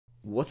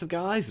What's up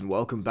guys, and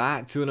welcome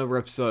back to another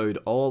episode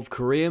of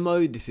Career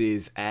Mode. This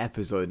is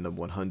episode number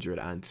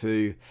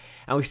 102,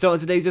 and we start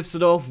today's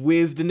episode off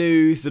with the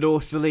news that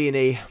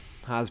Orsolini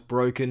has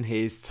broken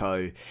his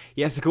toe.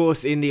 Yes, of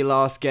course, in the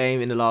last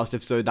game, in the last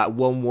episode, that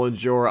 1-1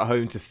 draw at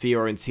home to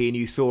Fiorentina,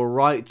 you saw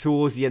right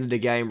towards the end of the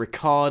game,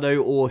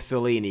 Riccardo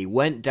Orsolini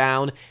went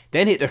down,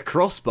 then hit the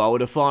crossbar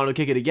with the final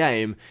kick of the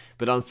game,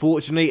 but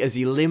unfortunately, as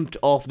he limped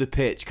off the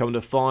pitch come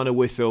the final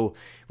whistle,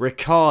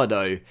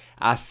 Riccardo,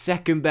 our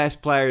second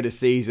best player of the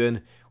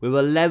season, with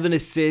 11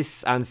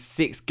 assists and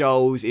 6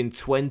 goals in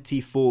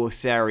 24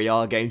 Serie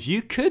A games.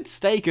 You could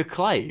stake a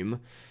claim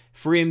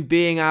for him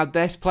being our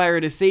best player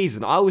of the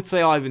season. I would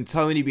say Varane and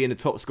Toney being the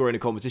top scorer in the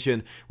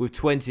competition with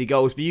 20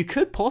 goals, but you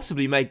could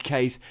possibly make a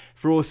case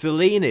for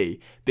Orsolini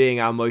being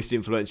our most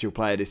influential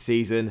player this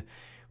season.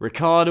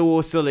 Riccardo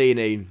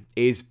Orsolini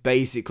is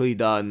basically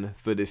done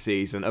for the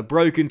season. A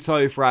broken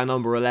toe for our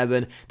number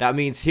 11. That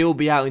means he'll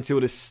be out until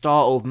the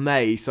start of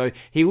May. So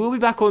he will be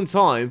back on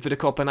time for the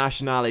Coppa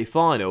Nazionale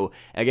final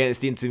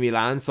against Inter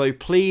Milan. So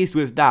pleased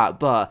with that.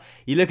 But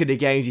you look at the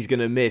games he's going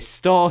to miss.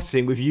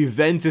 Starting with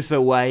Juventus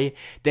away.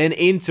 Then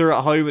Inter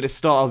at home at the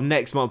start of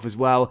next month as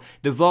well.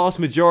 The vast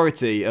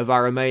majority of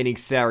our remaining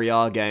Serie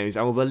A games.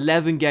 And with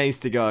 11 games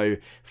to go.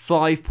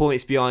 5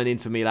 points behind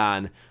Inter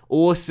Milan.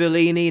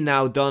 Orsolini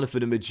now done for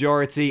the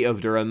majority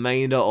of the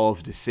remainder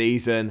of the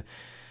season.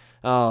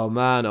 Oh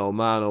man, oh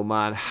man, oh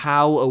man.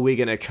 How are we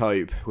going to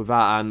cope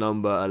without our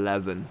number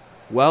 11?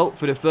 Well,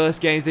 for the first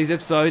game of today's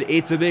episode,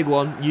 it's a big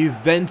one.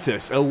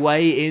 Juventus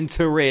away in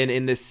Turin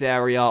in the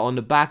Serie A on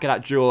the back of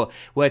that draw,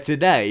 where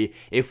today,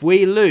 if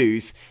we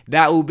lose,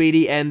 that will be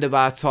the end of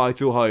our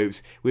title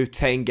hopes with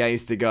 10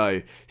 games to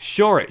go.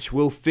 Šorić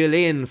will fill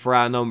in for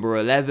our number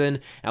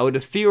 11, and with the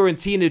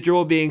Fiorentina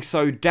draw being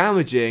so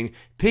damaging,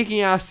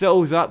 picking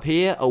ourselves up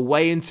here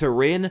away in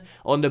Turin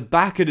on the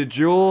back of the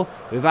draw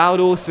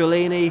without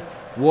Orsolini,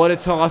 what a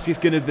task it's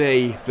going to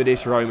be for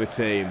this Roma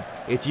team.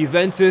 It's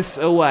Juventus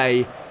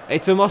away.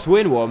 It's a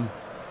must-win one.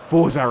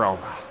 Forza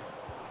Roma.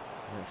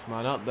 Next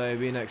man up,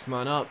 baby. Next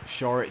man up.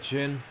 Šorić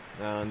in.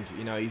 And,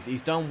 you know,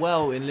 he's done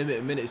well in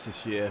limited minutes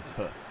this year,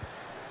 but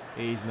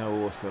he's no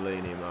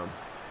Orsolini, man.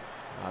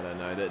 I don't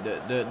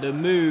know. The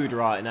mood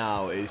right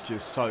now is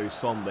just so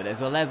somber. There's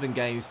 11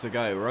 games to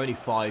go. We're only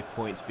 5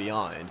 points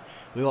behind.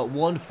 We've got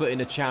 1 foot in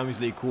the Champions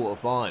League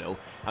quarter-final.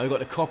 And we've got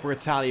the Coppa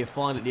Italia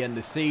final at the end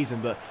of the season.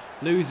 But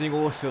losing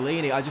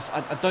Orsolini, I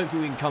don't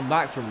think we can come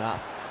back from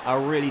that. I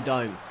really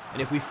don't.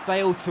 And if we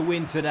fail to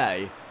win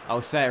today,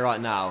 I'll say it right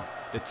now,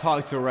 the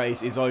title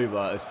race is over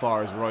as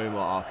far as Roma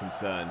are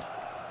concerned.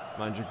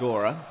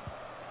 Mandragora.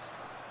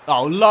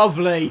 Oh,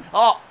 lovely!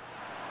 Oh!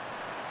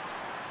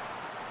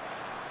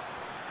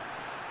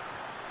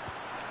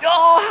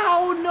 Oh,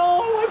 how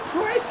no! I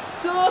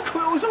pressed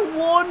circle! It was a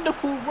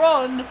wonderful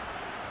run!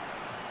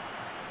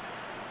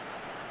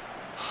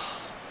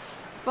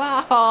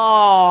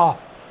 Ah!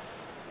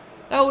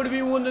 That would have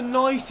been one of the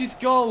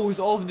nicest goals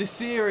of the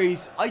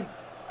series.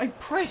 I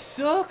pressed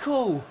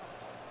circle.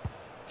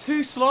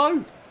 Too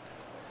slow.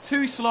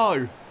 Too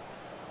slow.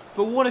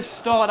 But what a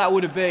start that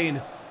would have been.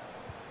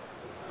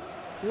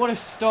 What a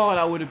start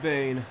that would have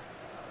been.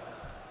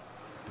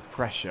 The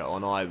pressure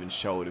on Ivan's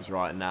shoulders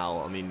right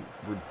now. I mean,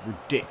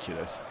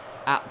 ridiculous.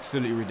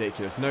 Absolutely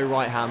ridiculous. No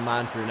right-hand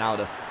man for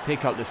Ronaldo.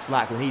 Pick up the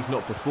slack when he's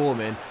not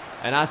performing.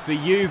 And as for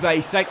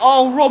Juve's sake.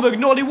 Oh,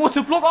 Romagnoli, what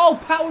a block. Oh,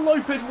 Paul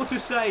Lopez, what a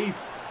save.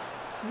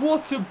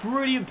 What a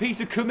brilliant piece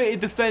of committed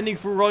defending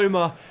for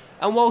Roma.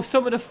 And while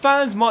some of the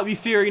fans might be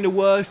fearing the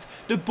worst,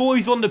 the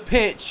boys on the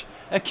pitch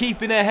are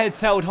keeping their heads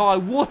held high.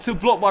 What a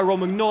block by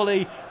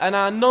Romagnoli. And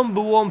our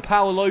number 1,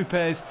 Paul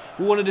Lopez,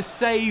 one of the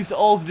saves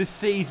of the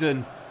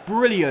season.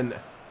 Brilliant.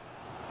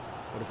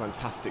 What a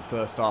fantastic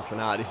first half an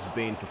hour this has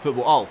been for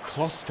football. Oh,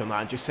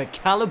 Klosterman just said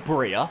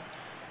Calabria.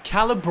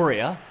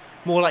 Calabria.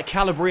 More like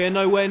Calabria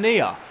nowhere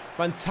near.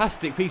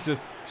 Fantastic piece of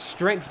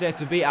strength there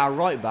to beat our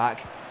right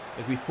back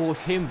as we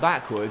force him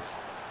backwards.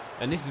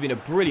 And this has been a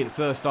brilliant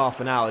first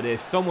half an hour.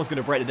 Someone's going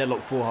to break the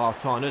deadlock before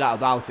half-time, no doubt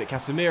about it.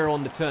 Casemiro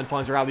on the turn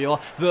finds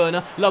Rabiot.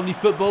 Werner, lovely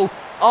football.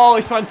 Oh,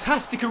 it's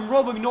fantastic. And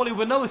Romagnoli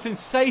with another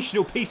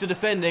sensational piece of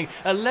defending.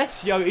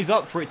 Alessio is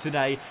up for it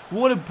today.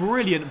 What a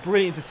brilliant,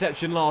 brilliant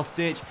interception last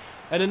ditch.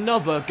 And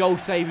another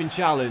goal-saving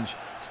challenge.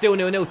 Still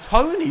 0-0.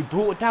 Toney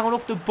brought down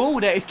off the ball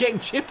there. It's getting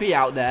chippy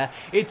out there.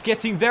 It's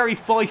getting very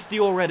feisty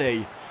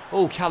already.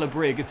 Oh,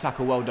 Calabria, good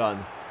tackle, well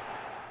done.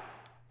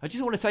 I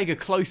just want to take a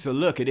closer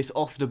look at this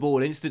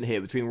off-the-ball instant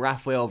here between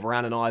Raphael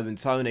Varane and Ivan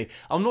Toney.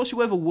 I'm not sure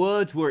whether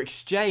words were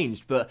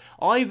exchanged, but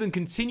Ivan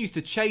continues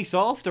to chase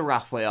after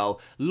Raphael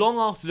long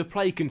after the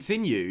play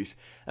continues.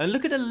 And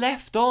look at the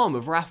left arm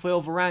of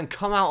Raphael Varane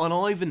come out on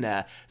Ivan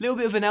there. A little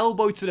bit of an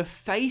elbow to the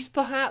face,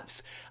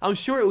 perhaps? I'm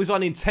sure it was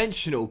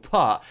unintentional,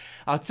 but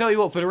I'll tell you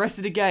what, for the rest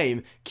of the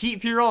game,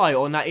 keep your eye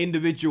on that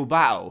individual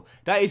battle.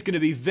 That is going to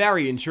be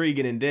very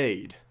intriguing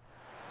indeed.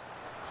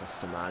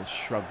 Klosterman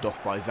shrugged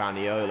off by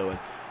Zaniolo, and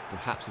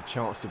perhaps a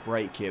chance to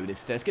break here, but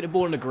instead let's get the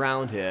ball on the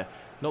ground here.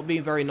 Not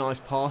being very nice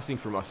passing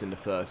from us in the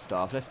first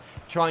half. Let's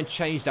try and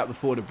change that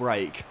before the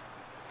break.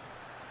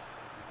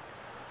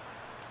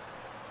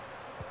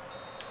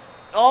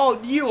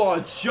 Oh, you are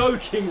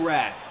joking,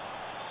 ref.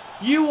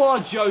 You are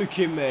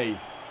joking me.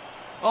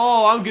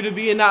 Oh, I'm going to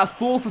be in that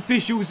fourth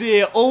official's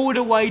ear all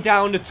the way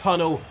down the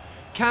tunnel.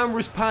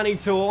 Camera's panning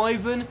to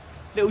Ivan.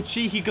 Little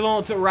cheeky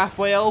glance at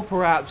Raphael,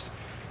 perhaps.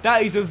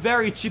 That is a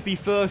very chippy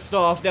first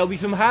half. There'll be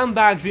some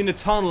handbags in the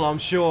tunnel, I'm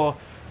sure.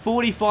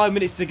 45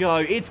 minutes to go.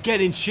 It's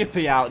getting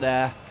chippy out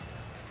there.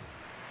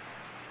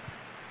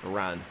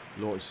 Varane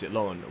launched it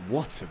long.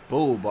 What a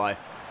ball by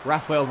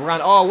Raphael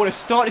Varane. Oh, what a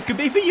start this could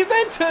be for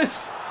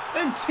Juventus.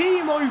 And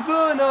Timo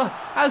Werner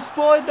has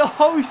fired the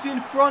host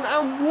in front.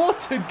 And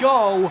what a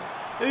goal.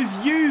 As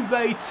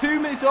Juve, 2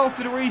 minutes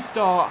after the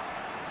restart,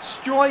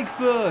 strike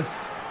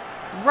first.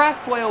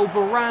 Raphael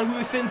Varane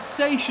with a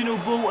sensational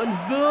ball, and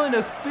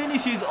Werner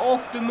finishes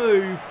off the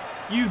move.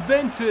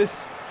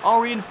 Juventus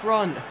are in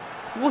front.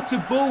 What a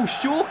ball,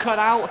 shortcut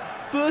out,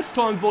 first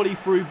time volley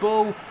through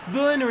ball.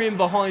 Werner in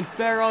behind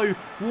Ferro,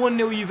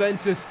 1-0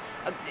 Juventus.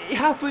 It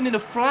happened in a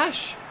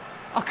flash.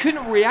 I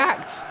couldn't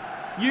react.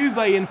 Juve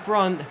in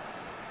front.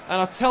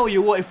 And I tell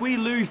you what, if we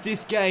lose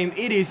this game,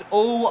 it is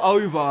all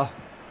over.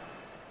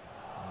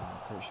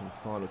 Approaching the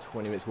final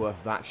 20 minutes worth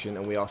of action,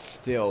 and we are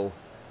still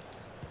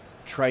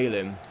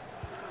trailing.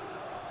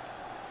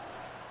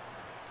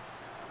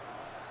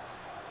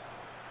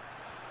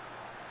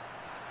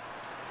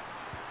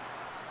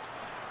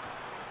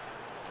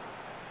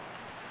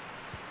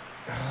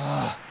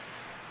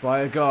 By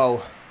a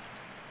goal.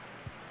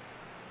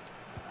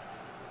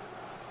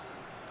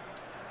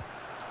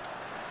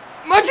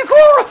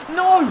 Magicora!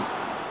 No!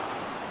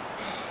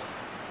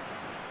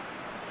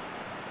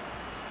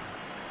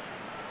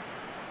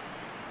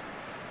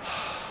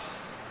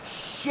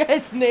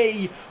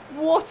 Chesney!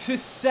 What a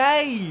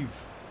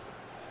save!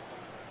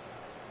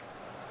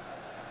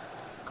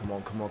 Come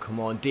on, come on, come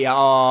on. Diaz.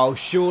 Oh,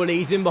 surely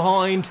he's in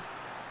behind.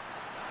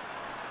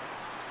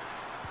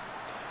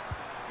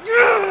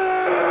 Yes!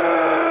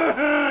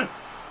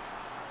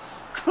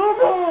 Come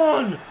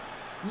on!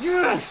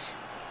 Yes!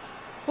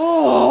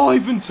 Oh,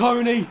 Ivan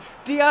Toney.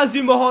 Diaz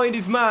in behind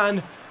his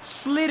man.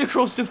 Slid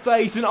across the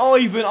face, and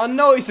Ivan, I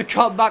know it's a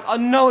cutback. I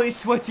know it's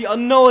sweaty. I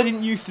know I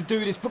didn't used to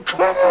do this, but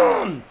come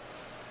on!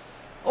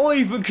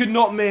 Ivan could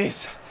not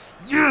miss.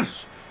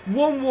 Yes!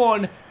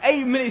 1-1,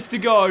 8 minutes to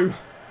go.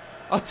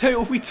 I tell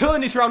you, if we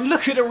turn this around,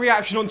 look at the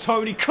reaction on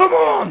Toney. Come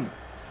on!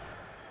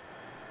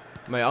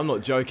 Mate, I'm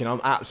not joking.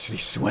 I'm actually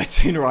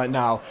sweating right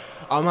now.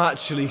 I'm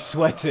actually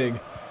sweating.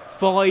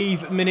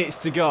 5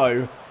 minutes to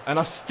go. And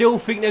I still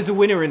think there's a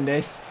winner in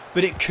this.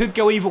 But it could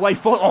go either way.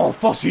 Oh,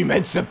 Fosu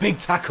Mensah, big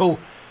tackle.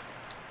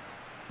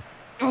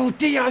 Oh,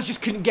 Diaz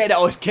just couldn't get it.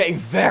 Oh, it's getting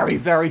very,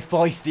 very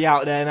feisty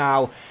out there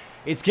now.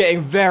 It's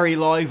getting very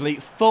lively.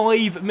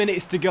 5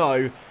 minutes to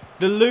go.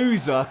 The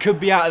loser could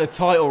be out of the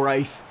title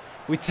race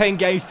with 10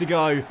 games to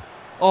go.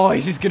 Oh,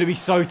 this is going to be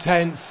so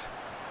tense.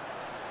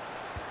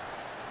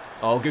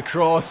 Oh, good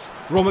cross.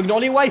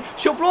 Romagnoli away.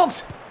 Shot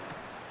blocked.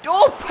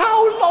 Oh,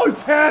 Paul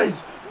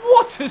Lopez.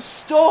 What a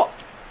stop.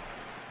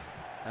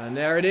 And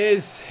there it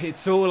is.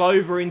 It's all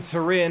over in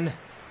Turin.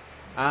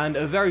 And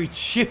a very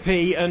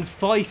chippy and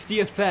feisty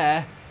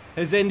affair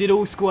has ended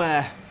all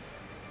square.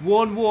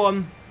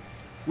 1-1.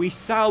 We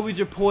salvage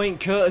a point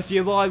courtesy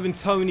of Ivan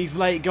Toney's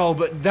late goal,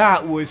 but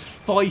that was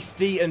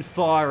feisty and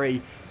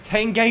fiery.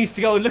 10 games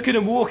to go. Look at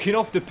him walking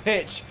off the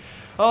pitch.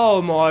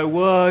 Oh my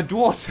word,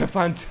 what a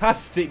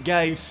fantastic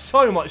game.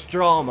 So much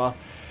drama.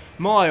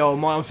 My oh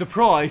my, I'm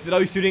surprised that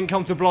those two didn't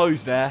come to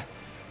blows there.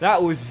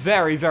 That was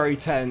very, very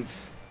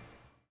tense.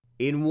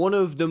 In one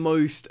of the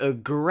most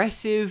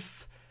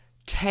aggressive,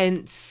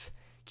 tense,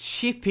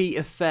 chippy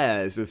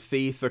affairs of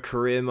FIFA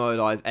career mode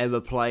I've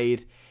ever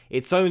played,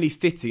 it's only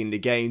fitting the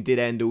game did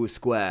end all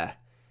square.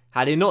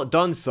 Had it not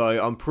done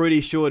so, I'm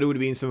pretty sure there would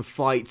have been some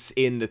fights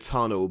in the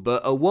tunnel,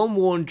 but a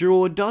 1-1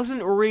 draw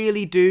doesn't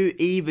really do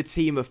either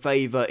team a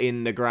favour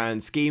in the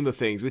grand scheme of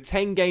things. With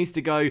 10 games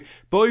to go,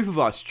 both of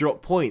us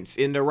drop points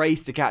in the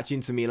race to catch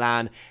Inter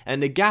Milan,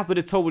 and the gap at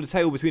the top of the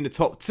table between the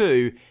top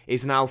two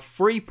is now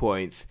 3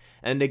 points,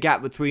 and the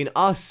gap between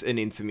us and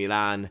Inter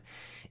Milan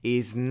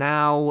is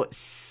now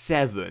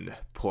 7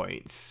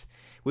 points.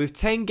 With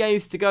 10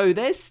 games to go,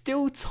 there's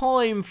still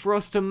time for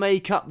us to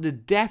make up the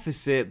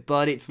deficit,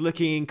 but it's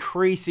looking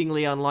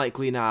increasingly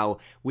unlikely now.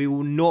 We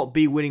will not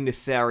be winning the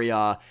Serie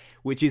A,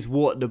 which is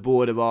what the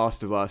board have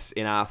asked of us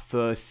in our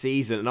first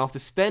season. And after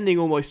spending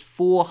almost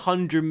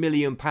 £400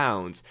 million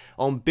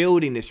on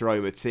building this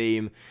Roma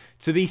team,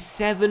 to be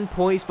 7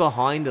 points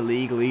behind the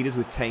league leaders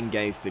with 10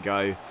 games to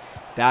go,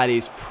 that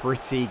is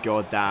pretty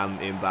goddamn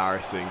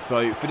embarrassing.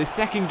 So for the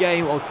second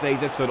game of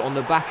today's episode, on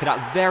the back of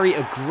that very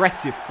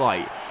aggressive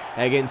fight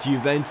against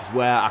Juventus,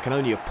 where I can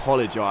only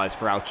apologise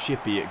for how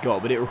chippy it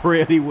got, but it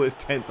really was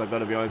tense, I've got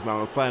to be honest, man.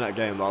 I was playing that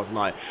game last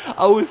night.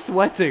 I was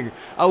sweating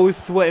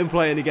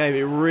playing the game.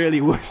 It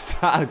really was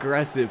that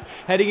aggressive.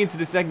 Heading into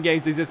the second game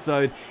of this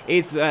episode,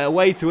 it's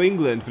away to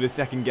England for the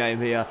second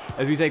game here,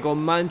 as we take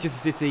on Manchester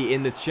City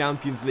in the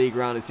Champions League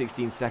round of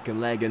 16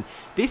 second leg. And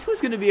this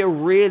was going to be a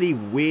really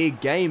weird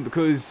game,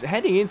 because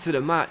heading into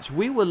the match,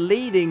 we were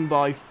leading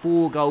by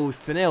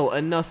 4-0,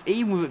 and thus,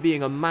 even with it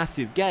being a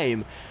massive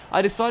game,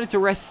 I decided to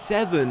rest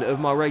 7 of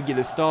my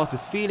regular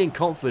starters, feeling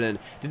confident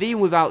that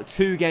even without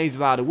 2 games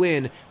without a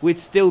win, we'd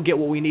still get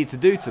what we need to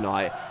do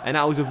tonight, and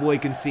that was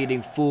avoid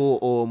conceding 4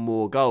 or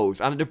more goals.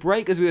 And at the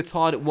break, as we were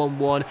tied at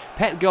 1-1,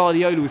 Pep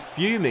Guardiola was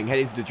fuming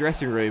heading to the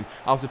dressing room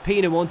after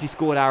Pinamonti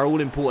scored our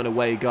all-important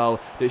away goal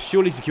that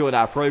surely secured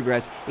our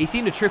progress. He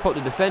seemed to trip up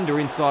the defender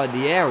inside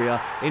the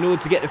area in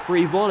order to get the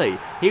free volley.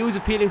 He was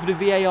appealing for the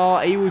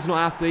VAR, he was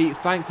not happy.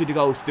 Thankfully the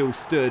goal still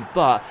stood,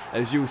 but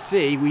as you'll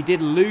see, we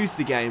did lose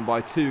the game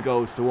by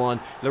 2-1.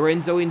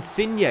 Lorenzo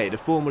Insigne, the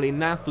formerly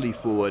Napoli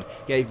forward,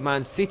 gave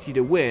Man City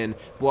the win.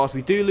 Whilst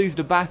we do lose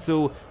the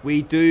battle,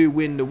 we do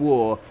win the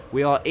war.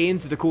 We are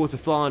into the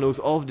quarterfinals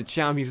of the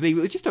Champions League.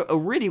 It was just a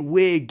really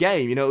weird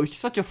game, you know. It was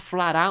just such a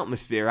flat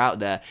atmosphere out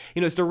there.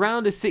 You know, it's the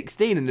round of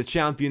 16 in the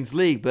Champions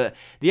League, but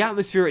the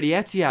atmosphere at the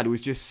Etihad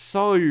was just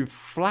so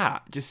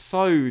flat, just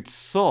so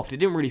soft. It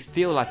didn't really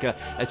feel like a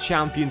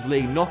Champions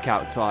League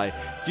knockout tie,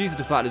 due to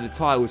the fact that the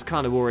tie was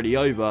kind of already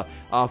over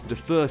after the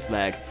first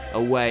leg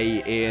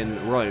away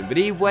in Rome. But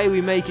either way, we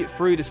make it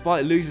through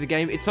despite losing the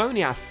game. It's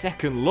only our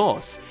second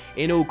loss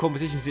in all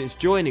competitions since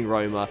joining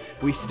Roma.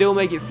 We still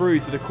make it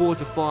through to the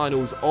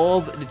quarterfinals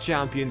of the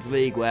Champions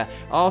League, where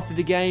after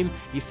the game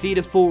you see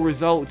the full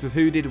results of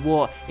who did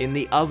what in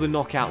the other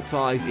knockout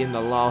ties in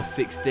the last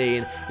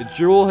 16. The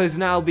draw has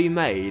now been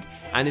made,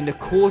 and in the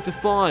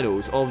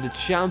quarterfinals of the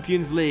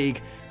Champions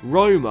League,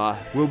 Roma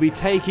will be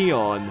taking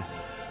on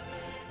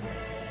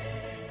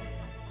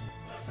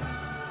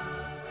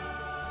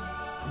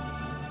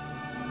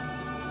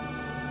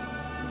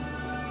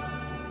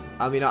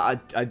I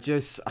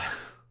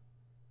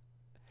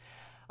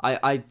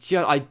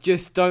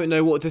just don't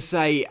know what to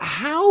say.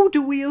 How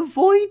do we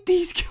avoid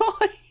these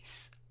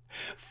guys?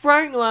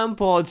 Frank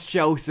Lampard's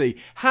Chelsea.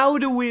 How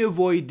do we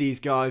avoid these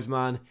guys,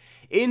 man?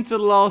 Into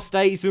the last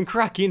 8, some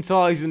cracking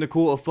ties in the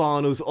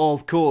quarterfinals,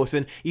 of course.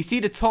 And you see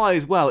the tie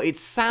as well.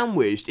 It's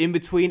sandwiched in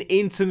between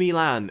Inter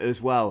Milan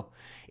as well.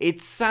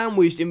 It's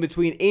sandwiched in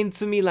between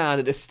Inter Milan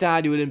at the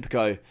Stadio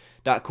Olimpico.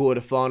 That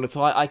quarter-final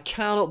tie. I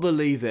cannot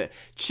believe it.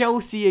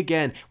 Chelsea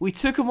again. We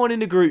took them on in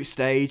the group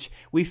stage.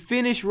 We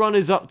finished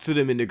runners-up to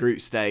them in the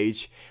group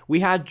stage. We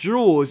had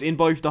draws in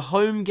both the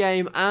home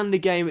game and the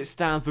game at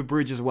Stamford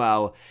Bridge as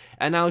well.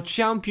 And now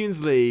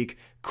Champions League,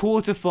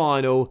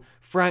 quarter-final,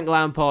 Frank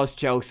Lampard's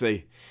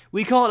Chelsea.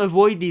 We can't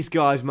avoid these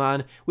guys,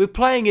 man. We're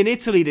playing in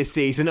Italy this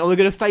season and we're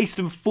going to face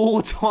them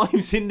 4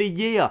 times in the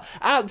year.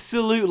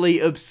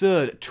 Absolutely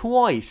absurd.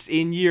 Twice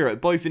in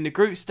Europe, both in the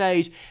group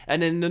stage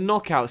and in the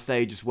knockout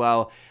stage as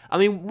well. I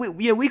mean,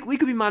 we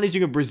could be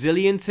managing a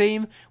Brazilian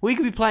team. We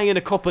could be playing in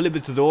a Copa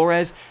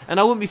Libertadores,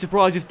 and I wouldn't be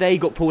surprised if they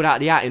got pulled out of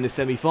the hat in the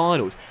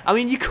semi-finals. I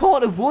mean, you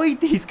can't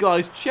avoid these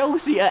guys.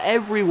 Chelsea are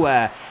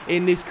everywhere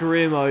in this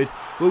career mode.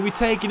 We'll be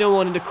taking them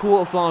on in the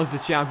quarterfinals of the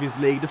Champions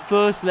League. The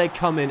first leg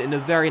coming in the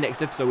very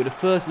next episode, with the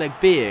first leg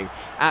being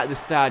at the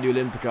Stadio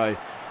Olimpico.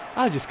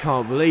 I just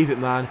can't believe it,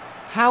 man.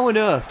 How on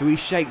earth do we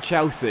shake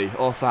Chelsea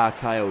off our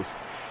tails?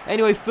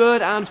 Anyway,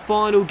 third and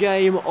final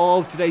game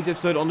of today's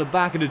episode on the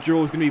back of the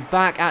draw is going to be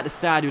back at the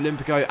Stadio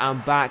Olimpico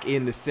and back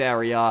in the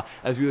Serie A,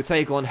 as we will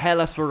take on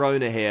Hellas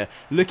Verona here,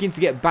 looking to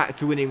get back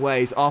to winning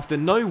ways after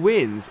no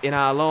wins in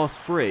our last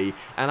 3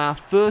 and our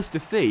first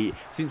defeat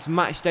since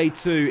match day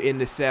 2 in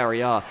the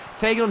Serie A.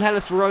 Taking on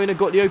Hellas Verona,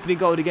 got the opening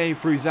goal of the game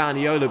through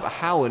Zaniolo, but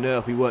how on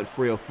earth we weren't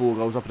 3 or 4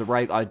 goals up at the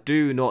break, I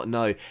do not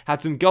know.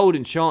 Had some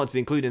golden chances,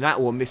 including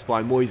that one missed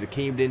by Moise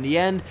Keane, but in the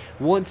end,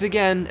 once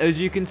again, as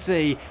you can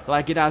see,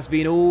 like it has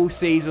been all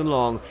season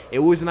long, it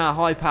wasn't our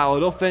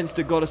high-powered offense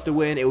that got us the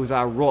win, it was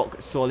our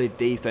rock-solid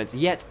defense.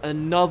 Yet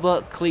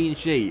another clean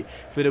sheet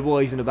for the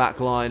boys in the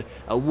back line.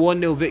 A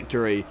 1-0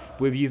 victory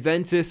with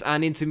Juventus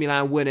and Inter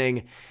Milan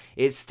winning.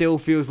 It still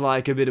feels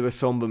like a bit of a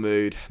somber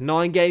mood.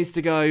 9 games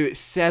to go,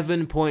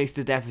 7 points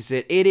to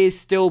deficit. It is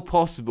still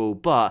possible,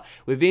 but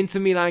with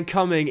Inter Milan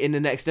coming in the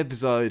next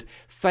episode,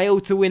 fail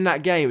to win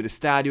that game at the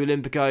Stadio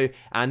Olimpico,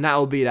 and that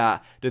will be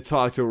that. The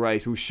title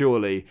race will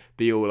surely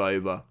be all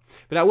over.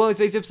 But that was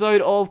today's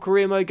episode of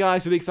Career Mode,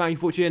 guys. So big thank you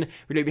for watching.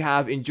 Really hope you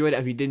have enjoyed it.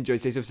 If you did enjoy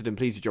today's episode, then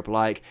please do drop a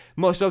like.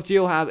 Much love to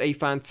you all. Have a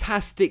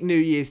fantastic New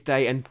Year's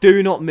Day, and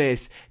do not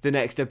miss the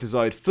next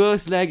episode.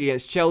 First leg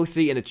against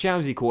Chelsea in the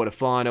Champions League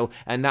quarter-final,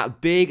 and that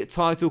big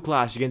title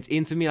clash against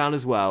Inter Milan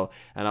as well.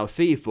 And I'll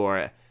see you for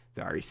it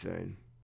very soon.